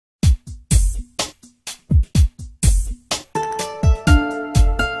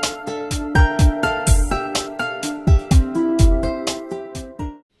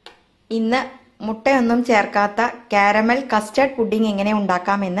ഇന്ന് മുട്ടയൊന്നും ചേർക്കാത്ത caramel custard pudding എങ്ങനെ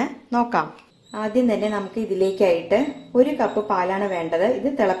ഉണ്ടാക്കാമെന്ന് നോക്കാം. ആദ്യം തന്നെ നമുക്ക് ഇതിലേക്കായിട്ട് 1 കപ്പ് പാലാണ് വേണ്ടത്. ഇത്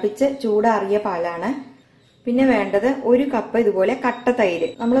തിളപ്പിച്ച് ചൂടാറിയ പാലാണ്. പിന്നെ വേണ്ടത് 1 കപ്പ് ഇതുപോലെ കട്ട തൈര്.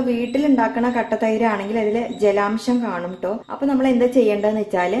 നമ്മൾ വീട്ടിൽ ഉണ്ടാക്കുന്ന കട്ട തൈര് ആണെങ്കിൽ അതിൽ ജലാംശം കാണും കേട്ടോ. അപ്പൊ നമ്മൾ എന്താ ചെയ്യേണ്ടതെന്ന്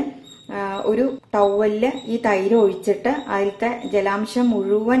വെച്ചാല് ഒരു ടവലില് ഈ തൈര് ഒഴിച്ചിട്ട് അതിലത്തെ ജലാംശം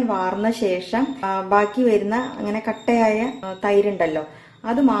മുഴുവൻ വാർന്ന ശേഷം ബാക്കി വരുന്ന അങ്ങനെ കട്ടയായ തൈരുണ്ടല്ലോ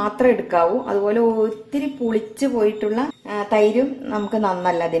അത് മാത്രം എടുക്കാവൂ. അതുപോലെ ഒത്തിരി പുളിച്ചു പോയിട്ടുള്ള തൈരും നമുക്ക്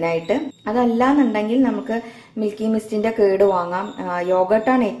നന്നല്ല അതിനായിട്ട്. അതല്ലാന്നുണ്ടെങ്കിൽ നമുക്ക് മിൽക്കി മിസ്റ്റിന്റെ കേട് വാങ്ങാം.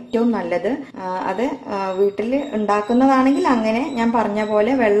 യോഗട്ടാണ് ഏറ്റവും നല്ലത്. അത് വീട്ടിൽ ഉണ്ടാക്കുന്നതാണെങ്കിൽ അങ്ങനെ ഞാൻ പറഞ്ഞ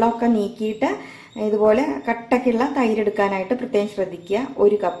പോലെ വെള്ളമൊക്കെ നീക്കിയിട്ട് ഇതുപോലെ കട്ടക്കുള്ള തൈരെടുക്കാനായിട്ട് പ്രത്യേകം ശ്രദ്ധിക്കുക.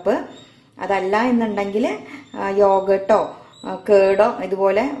 1 കപ്പ്. അതല്ല എന്നുണ്ടെങ്കിൽ യോഗട്ടോ കേടോ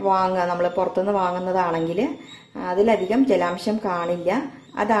ഇതുപോലെ വാങ്ങുക. നമ്മൾ പുറത്തുനിന്ന് വാങ്ങുന്നതാണെങ്കിൽ അതിലധികം ജലാംശം കാണില്ല.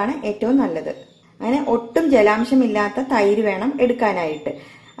 അതാണ് ഏറ്റവും നല്ലത്. അങ്ങനെ ഒട്ടും ജലാംശമില്ലാത്ത തൈര് വേണം എടുക്കാനായിട്ട്.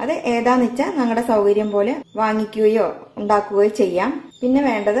 അത് ഏതാന്ന് വെച്ചാൽ നിങ്ങളുടെ സൗകര്യം പോലെ വാങ്ങിക്കുകയോ ഉണ്ടാക്കുകയോ ചെയ്യാം. പിന്നെ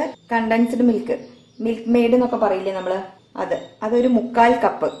വേണ്ടത് കണ്ടൻസ്ഡ് മിൽക്ക് മെയ്ഡ് എന്നൊക്കെ പറയില്ലേ നമ്മള്, അതൊരു 1/4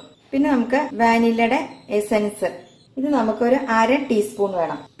 കപ്പ്. പിന്നെ നമുക്ക് വാനിലയുടെ എസൻസ്, ഇത് നമുക്കൊരു 1/2 ടീസ്പൂൺ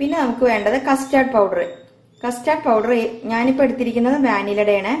വേണം. പിന്നെ നമുക്ക് വേണ്ടത് കസ്റ്റാർഡ് പൗഡർ. ഞാനിപ്പോ എടുത്തിരിക്കുന്നത്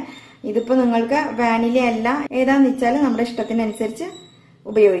വാനിലയുടെയാണ്. ഇതിപ്പോ നിങ്ങൾക്ക് വാനില അല്ല ഏതാന്ന് വെച്ചാൽ നമ്മുടെ ഇഷ്ടത്തിനനുസരിച്ച്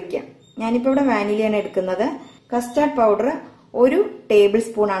ഉപയോഗിക്കാം. ഞാനിപ്പോ ഇവിടെ വാനിലയാണ് എടുക്കുന്നത്. കസ്റ്റാർഡ് പൗഡർ 1 ടേബിൾ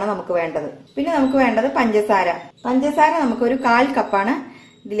സ്പൂൺ ആണ് നമുക്ക് വേണ്ടത്. പിന്നെ നമുക്ക് വേണ്ടത് പഞ്ചസാര നമുക്കൊരു 1/4 കപ്പാണ്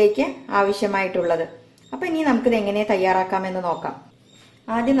ഇതിലേക്ക് ആവശ്യമായിട്ടുള്ളത്. അപ്പൊ ഇനി നമുക്കിത് എങ്ങനെ തയ്യാറാക്കാമെന്ന് നോക്കാം.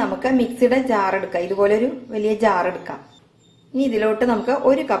 ആദ്യം നമുക്ക് മിക്സിയുടെ ജാർ എടുക്കാം. ഇതുപോലെ ഒരു വലിയ ജാർ എടുക്കാം. ഇനി ഇതിലോട്ട് നമുക്ക്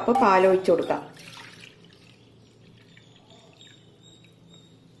 1 കപ്പ് പാൽ ഒഴിച്ചു കൊടുക്കാം.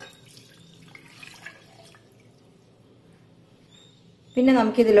 പിന്നെ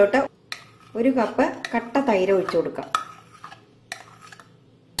നമുക്ക് ഇതിലോട്ട് 1 കപ്പ് കട്ട തൈര് ഒഴിച്ചു കൊടുക്കാം.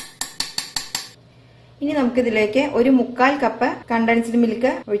 ഇനി നമുക്കിതിലേക്ക് ഒരു 1/4 കപ്പ് കണ്ടൻസ്ഡ്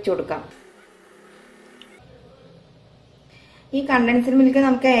മിൽക്ക് ഒഴിച്ചു കൊടുക്കാം. ഈ കണ്ടൻസ്ഡ് മിൽക്ക്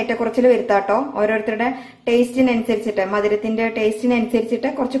നമുക്ക് ഏറ്റക്കുറച്ചിൽ വരുത്താട്ടോ. ഓരോരുത്തരുടെ ടേസ്റ്റിനനുസരിച്ചിട്ട്, മധുരത്തിന്റെ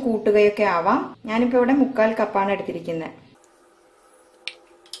ടേസ്റ്റിനനുസരിച്ചിട്ട് കുറച്ച് കൂട്ടുകയൊക്കെ ആവാം. ഞാനിപ്പോ ഇവിടെ 1/4 കപ്പാണ് എടുത്തിരിക്കുന്നത്.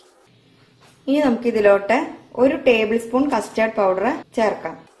 ഇനി നമുക്ക് ഇതിലോട്ട് 1 ടേബിൾ സ്പൂൺ കസ്റ്റാർഡ് പൗഡർ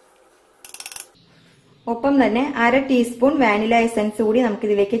ചേർക്കാം. ഒപ്പം തന്നെ 1/2 ടീസ്പൂൺ വാനില എസൻസ് കൂടി നമുക്ക്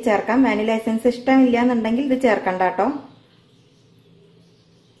ഇതിലേക്ക് ചേർക്കാം. വാനില എസൻസ് ഇഷ്ടമില്ല എന്നുണ്ടെങ്കിൽ ഇത് ചേർക്കണ്ട കേട്ടോ.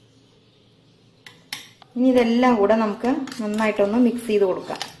 ഇനി ഇതെല്ലാം കൂടെ നമുക്ക് നന്നായിട്ടൊന്ന് മിക്സ് ചെയ്ത്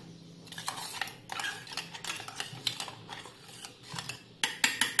കൊടുക്കാം.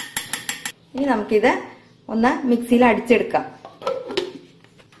 ഇനി നമുക്കിത് ഒന്ന് മിക്സിയിൽ അടിച്ചെടുക്കാം.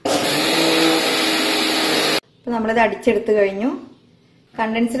 ഇപ്പൊ നമ്മളിത് അടിച്ചെടുത്ത് കഴിഞ്ഞു.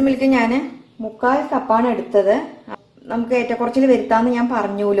 കണ്ടൻസ്ഡ് മിൽക്ക് ഞാൻ 1/4 കപ്പാണ് എടുത്തത്. നമുക്ക് ഏറ്റക്കുറച്ചിൽ വരുത്താന്ന് ഞാൻ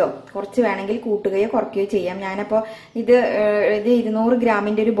പറഞ്ഞുല്ലോ. കുറച്ച് വേണമെങ്കിൽ കൂട്ടുകയോ കുറയ്ക്കുകയോ ചെയ്യാം. ഞാനപ്പോ ഇത് 200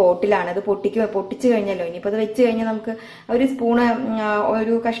 ഗ്രാമിന്റെ ഒരു ബോട്ടിലാണ്. ഇത് പൊട്ടിച്ചു കഴിഞ്ഞല്ലോ. ഇനിയിപ്പോ അത് വെച്ച് കഴിഞ്ഞാൽ നമുക്ക് ഒരു സ്പൂണ്,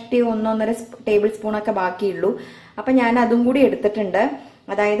 ഒരു കഷ്ടി 1-1.5 ടേബിൾ സ്പൂണൊക്കെ ബാക്കിയുള്ളൂ. അപ്പൊ ഞാൻ അതും കൂടി എടുത്തിട്ടുണ്ട്.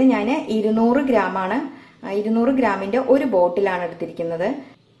 അതായത് ഞാൻ 200 ഗ്രാമാണ്. 200 ഗ്രാമിന്റെ ഒരു ബോട്ടിലാണ് എടുത്തിരിക്കുന്നത്.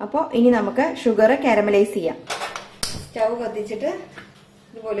 അപ്പോൾ ഇനി നമുക്ക് ഷുഗർ കാരമലൈസ് ചെയ്യാം. സ്റ്റൗ കത്തിച്ചിട്ട്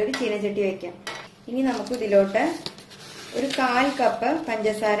ഇതുപോലെ ഒരു ചീനച്ചട്ടി വയ്ക്കാം. ഇനി നമുക്ക് ഇതിലോട്ട് ഒരു 1/4 കപ്പ്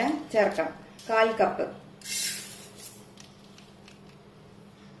പഞ്ചസാര ചേർക്കാം. 1/4 കപ്പ്.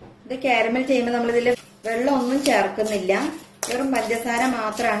 ഇത് കാരമൽ ചെയ്യുമ്പോൾ നമ്മളിതിൽ വെള്ളം ഒന്നും ചേർക്കുന്നില്ല, വെറും പഞ്ചസാര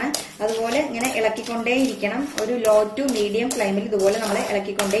മാത്രമാണ്. അതുപോലെ ഇങ്ങനെ ഇളക്കിക്കൊണ്ടേയിരിക്കണം. ഒരു ലോ ടു മീഡിയം ഫ്ലെയിമിൽ ഇതുപോലെ നമ്മൾ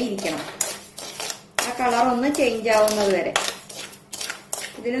ഇളക്കിക്കൊണ്ടേയിരിക്കണം. ആ കളർ ഒന്ന് ചേഞ്ച് ആവുന്നത് വരെ.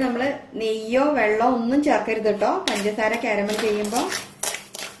 ഇതിന് നമ്മൾ നെയ്യോ വെള്ളമോ ഒന്നും ചേർക്കരുത് കേട്ടോ. പഞ്ചസാര കാരമൽ ചെയ്യുമ്പോൾ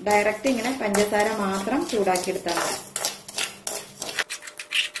ഡയറക്റ്റ് ഇങ്ങനെ പഞ്ചസാര മാത്രം ചൂടാക്കി എടുത്താൽ മതി.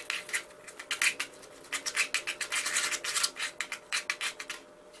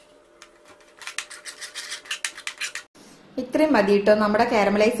 ഇത്രയും മതി കേട്ടോ. നമ്മുടെ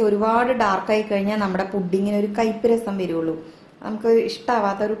കാരമലൈസ് ഒരുപാട് ഡാർക്കായി കഴിഞ്ഞാൽ നമ്മുടെ പുഡിങ്ങിന് ഒരു കയ്പ്പ് രസം വരുള്ളൂ. നമുക്ക്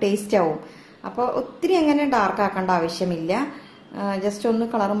ഇഷ്ടമാവാത്ത ഒരു ടേസ്റ്റ് ആവും. അപ്പോൾ ഒത്തിരി അങ്ങനെ ഡാർക്ക് ആക്കേണ്ട ആവശ്യമില്ല. ജസ്റ്റ് ഒന്ന്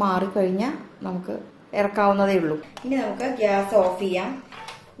കളർ മാറിക്കഴിഞ്ഞാൽ നമുക്ക് ഇറക്കാവുന്നതേ ഉള്ളൂ. ഇനി നമുക്ക് ഗ്യാസ് ഓഫ് ചെയ്യാം.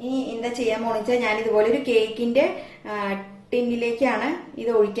 ഇനി എന്താ ചെയ്യാൻ പോണെന്ന് വെച്ചാൽ ഞാൻ ഇതുപോലെ ഒരു കേക്കിന്റെ ടിന്നിലേക്കാണ് ഇത്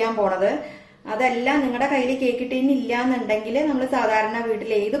ഒഴിക്കാൻ പോണത്. അതല്ല നിങ്ങളുടെ കയ്യിൽ കേക്ക് ടിൻ ഇല്ല എന്നുണ്ടെങ്കിൽ നമ്മൾ സാധാരണ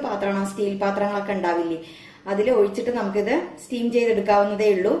വീട്ടിൽ ഏത് പാത്രമാണോ, സ്റ്റീൽ പാത്രങ്ങളൊക്കെ ഉണ്ടാവില്ലേ, അതിൽ ഒഴിച്ചിട്ട് നമുക്കിത് സ്റ്റീം ചെയ്തെടുക്കാവുന്നതേ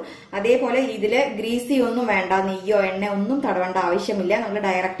ഉള്ളൂ. അതേപോലെ ഇതില് ഗ്രീസി ഒന്നും വേണ്ട, നെയ്യോ എണ്ണ ഒന്നും തടവേണ്ട ആവശ്യമില്ല. നമ്മൾ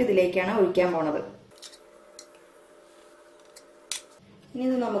ഡയറക്റ്റ് ഇതിലേക്കാണ് ഒഴിക്കാൻ പോണത്. ഇനി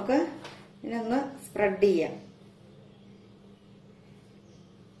ഇത് നമുക്ക് ഇതിനൊന്ന് സ്പ്രെഡ് ചെയ്യാം.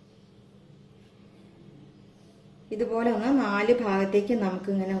 ഇതുപോലെ ഒന്ന് 4 ഭാഗത്തേക്ക് നമുക്ക്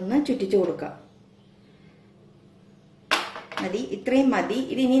ഇങ്ങനെ ഒന്ന് ചുറ്റിച്ചു കൊടുക്കാം. മതി, ഇത്രയും മതി.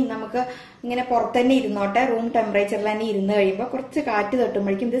 ഇതിനി നമുക്ക് ഇങ്ങനെ പുറത്ത് തന്നെ ഇരുന്നോട്ടെ. റൂം ടെമ്പറേച്ചറിൽ തന്നെ ഇരുന്ന് കഴിയുമ്പോൾ കുറച്ച് കാറ്റ്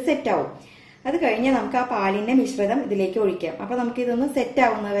തട്ടുമ്പോഴേക്കും ഇത് സെറ്റ് ആവും. അത് കഴിഞ്ഞ് നമുക്ക് ആ പാലിന്റെ മിശ്രിതം ഇതിലേക്ക് ഒഴിക്കാം. അപ്പൊ നമുക്ക് ഇതൊന്ന് സെറ്റ്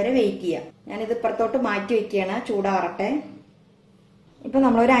ആവുന്നവരെ വെയിറ്റ് ചെയ്യാം. ഞാനിത് ഇപ്പുറത്തോട്ട് മാറ്റി വെക്കുകയാണ്, ചൂടാറട്ടെ. ഇപ്പൊ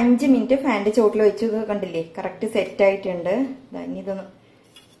നമ്മളൊരു 5 മിനിറ്റ് ഫാനിന്റെ ചോട്ടിൽ വെച്ച് കണ്ടില്ലേ, കറക്റ്റ് സെറ്റ് ആയിട്ടുണ്ട്. ഇനി ഇതൊന്ന്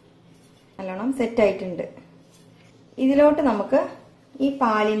നല്ലോണം സെറ്റ് ആയിട്ടുണ്ട്. ഇതിലോട്ട് നമുക്ക് ഈ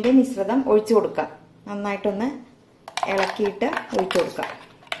പാലിന്റെ മിശ്രിതം ഒഴിച്ചു കൊടുക്കാം. നന്നായിട്ടൊന്ന് ഇളക്കിയിട്ട് ഒഴിച്ചു കൊടുക്കാം.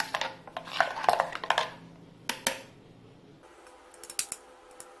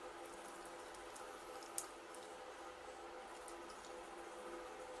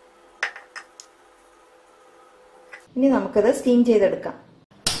 ഇനി നമുക്കത് സ്റ്റീം ചെയ്തെടുക്കാം.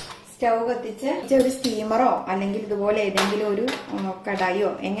 സ്റ്റൗ കത്തിച്ച് ഒരു സ്റ്റീമറോ അല്ലെങ്കിൽ ഇതുപോലെ ഏതെങ്കിലും ഒരു കടായോ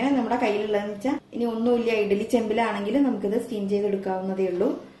എങ്ങനെ നമ്മുടെ കയ്യിലുള്ളതെന്ന് വെച്ചാൽ, ഇനി ഒന്നുമില്ല ഇഡലി ചെമ്പിലാണെങ്കിൽ നമുക്കിത് സ്റ്റീം ചെയ്തെടുക്കാവുന്നതേ ഉള്ളൂ.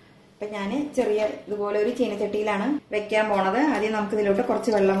 അപ്പൊ ഞാൻ ചെറിയ ഇതുപോലെ ഒരു ചീനച്ചട്ടിയിലാണ് വെക്കാൻ പോണത്. ആദ്യം നമുക്ക് ഇതിലോട്ട്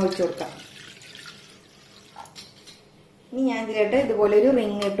കുറച്ച് വെള്ളം ഒഴിച്ചു കൊടുക്കാം. ഇനി ഞാൻ ഇതിലോട്ട് ഇതുപോലെ ഒരു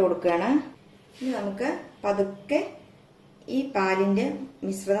റിങ് ഇട്ട് കൊടുക്കുകയാണ്. ഇനി നമുക്ക് പതുക്കെ ഈ പാലിന്റെ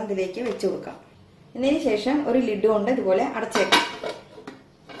മിശ്രിതം ഇതിലേക്ക് വെച്ചു കൊടുക്കാം. എന്നതിന് ശേഷം ഒരു ലിഡ് കൊണ്ട് ഇതുപോലെ അടച്ചേക്കാം.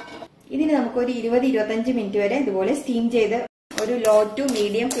 ഇതിന് നമുക്ക് ഒരു 20-25 മിനിറ്റ് വരെ ഇതുപോലെ സ്റ്റീം ചെയ്ത് ഒരു ലോ ടു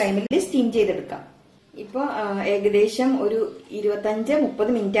മീഡിയം ഫ്ലെയിമിൽ സ്റ്റീം ചെയ്തെടുക്കാം. ഇപ്പൊ ഏകദേശം ഒരു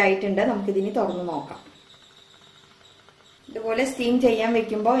 25-30 മിനിറ്റ് ആയിട്ടുണ്ട്. നമുക്കിതിനി തുറന്നു നോക്കാം. ഇതുപോലെ സ്റ്റീം ചെയ്യാൻ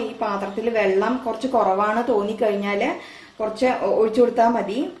വെക്കുമ്പോൾ ഈ പാത്രത്തിൽ വെള്ളം കുറച്ച് കുറവാണ് തോന്നിക്കഴിഞ്ഞാല് കുറച്ച് ഒഴിച്ചു കൊടുത്താൽ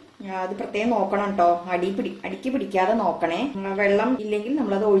മതി. അത് പ്രത്യേകം നോക്കണം കേട്ടോ, അടിക്ക് പിടിക്കാതെ നോക്കണേ. വെള്ളം ഇല്ലെങ്കിൽ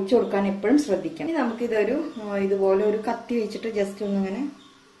നമ്മളത് ഒഴിച്ചു കൊടുക്കാൻ എപ്പോഴും ശ്രദ്ധിക്കണം. ഇനി നമുക്കിതൊരു ഇതുപോലെ ഒരു കത്തി വെച്ചിട്ട് ജസ്റ്റ് ഒന്നിങ്ങനെ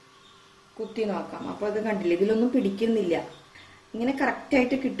കുത്തി നോക്കാം. അപ്പൊ അത് കണ്ടില്ല, ഇതിലൊന്നും പിടിക്കുന്നില്ല. ഇങ്ങനെ കറക്റ്റ്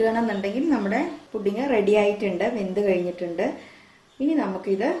ആയിട്ട് കിട്ടുകയാണെന്നുണ്ടെങ്കിൽ നമ്മുടെ പുഡിങ് റെഡി ആയിട്ടുണ്ട്, വെന്ത് കഴിഞ്ഞിട്ടുണ്ട്. ഇനി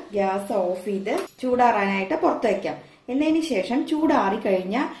നമുക്കിത് ഗ്യാസ് ഓഫ് ചെയ്ത് ചൂടാറാനായിട്ട് പുറത്ത് വയ്ക്കാം. എന്നതിന് ശേഷം ചൂടാറി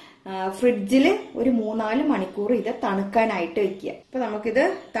കഴിഞ്ഞാൽ ഫ്രിഡ്ജില് ഒരു 3-4 മണിക്കൂർ ഇത് തണുക്കാനായിട്ട് വെക്കുക. അപ്പൊ നമുക്കിത്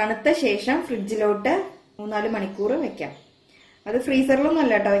തണുത്ത ശേഷം ഫ്രിഡ്ജിലോട്ട് 3-4 മണിക്കൂർ വെക്കാം. അത് ഫ്രീസറിലൊന്നും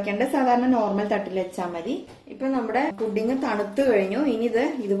അല്ല കേട്ടോ വെക്കേണ്ടത്, സാധാരണ നോർമൽ തട്ടിൽ വെച്ചാൽ മതി. ഇപ്പൊ നമ്മുടെ പുഡിങ് തണുത്ത് കഴിഞ്ഞു. ഇനി ഇത്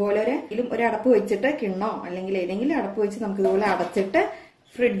ഇതുപോലെ ഒരു അടപ്പ് വെച്ചിട്ട് കിണ്ണോ അല്ലെങ്കിൽ ഏതെങ്കിലും അടപ്പ് വെച്ച് നമുക്ക് ഇതുപോലെ അടച്ചിട്ട്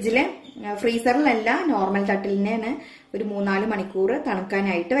ഫ്രിഡ്ജില്, ഫ്രീസറിലല്ല നോർമൽ തട്ടിൽ തന്നെയാണ് ഒരു 3-4 മണിക്കൂർ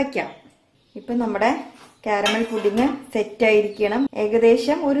തണുക്കാനായിട്ട് വെക്കാം. ഇപ്പൊ നമ്മുടെ കാരമൽ പുഡിങ് സെറ്റ് ആയിരിക്കണം.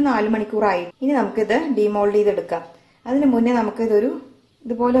 ഏകദേശം ഒരു 4 മണിക്കൂറായി. ഇനി നമുക്കിത് ഡിമോൾഡ് ചെയ്തെടുക്കാം. അതിന് മുന്നേ നമുക്ക്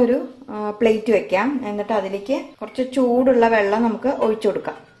ഇതുപോലെ ഒരു പ്ലേറ്റ് വെക്കാം. എന്നിട്ട് അതിലേക്ക് കുറച്ച് ചൂടുള്ള വെള്ളം നമുക്ക് ഒഴിച്ചു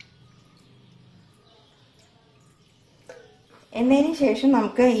കൊടുക്കാം. എന്നതിന് ശേഷം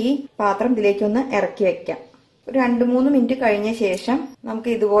നമുക്ക് ഈ പാത്രം ഇതിലേക്കൊന്ന് ഇറക്കി വെക്കാം. ഒരു 2-3 മിനിറ്റ് കഴിഞ്ഞ ശേഷം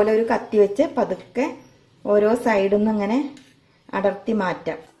നമുക്ക് ഇതുപോലെ ഒരു കത്തി വെച്ച് പതുക്കെ ഓരോ സൈഡിൽ നിന്ന് ഇങ്ങനെ അടർത്തി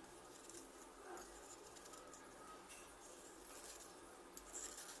മാറ്റാം.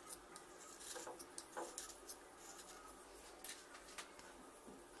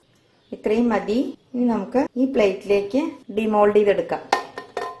 ഇത്രയും മതി. ഇനി നമുക്ക് ഈ പ്ലേറ്റിലേക്ക് ഡിമോൾഡ് ചെയ്തെടുക്കാം.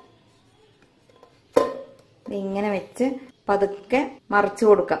 ഇങ്ങനെ വെച്ച് പതുക്കെ മറിച്ചു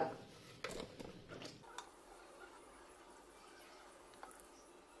കൊടുക്കാം.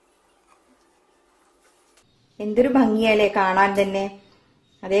 എന്തൊരു ഭംഗിയല്ലേ കാണാൻ തന്നെ,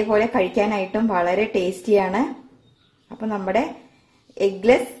 അതേപോലെ കഴിക്കാനായിട്ടും വളരെ ടേസ്റ്റിയാണ്. അപ്പൊ നമ്മുടെ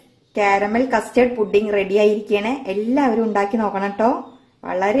eggless caramel custard pudding ready ആയിരിക്കുകയാണ്. എല്ലാവരും ഉണ്ടാക്കി നോക്കണം കേട്ടോ,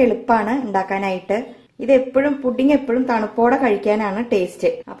 വളരെ എളുപ്പമാണ് ഉണ്ടാക്കാനായിട്ട്. ഇത് പുഡിംഗ് എപ്പോഴും തണുപ്പോടെ കഴിക്കാനാണ് ടേസ്റ്റ്.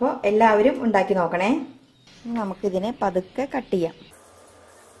 അപ്പോൾ എല്ലാവരും ഉണ്ടാക്കി നോക്കണേ. നമുക്കിതിനെ പതുക്കെ കട്ട് ചെയ്യാം.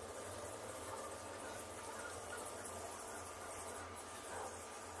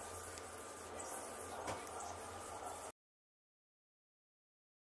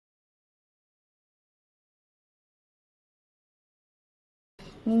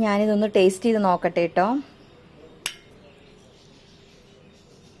 ഇനി ഞാനിതൊന്ന് ടേസ്റ്റ് ചെയ്ത് നോക്കട്ടെ കേട്ടോ.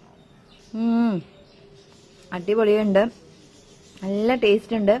 അടിപൊളിയുണ്ട്, നല്ല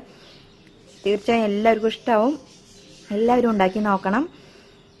ടേസ്റ്റ് ഉണ്ട്. തീർച്ചയായും എല്ലാവർക്കും ഇഷ്ടാവും. എല്ലാവരും ഉണ്ടാക്കി നോക്കണം.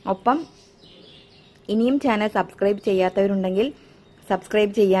 ഒപ്പം ഇനിയും ചാനൽ സബ്സ്ക്രൈബ് ചെയ്യാത്തവരുണ്ടെങ്കിൽ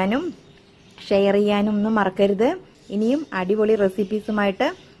സബ്സ്ക്രൈബ് ചെയ്യാനും ഷെയർ ചെയ്യാനും ഒന്നും മറക്കരുത്. ഇനിയും അടിപൊളി റെസിപ്പീസുമായിട്ട്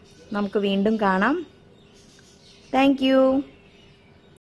നമുക്ക് വീണ്ടും കാണാം. Thank you.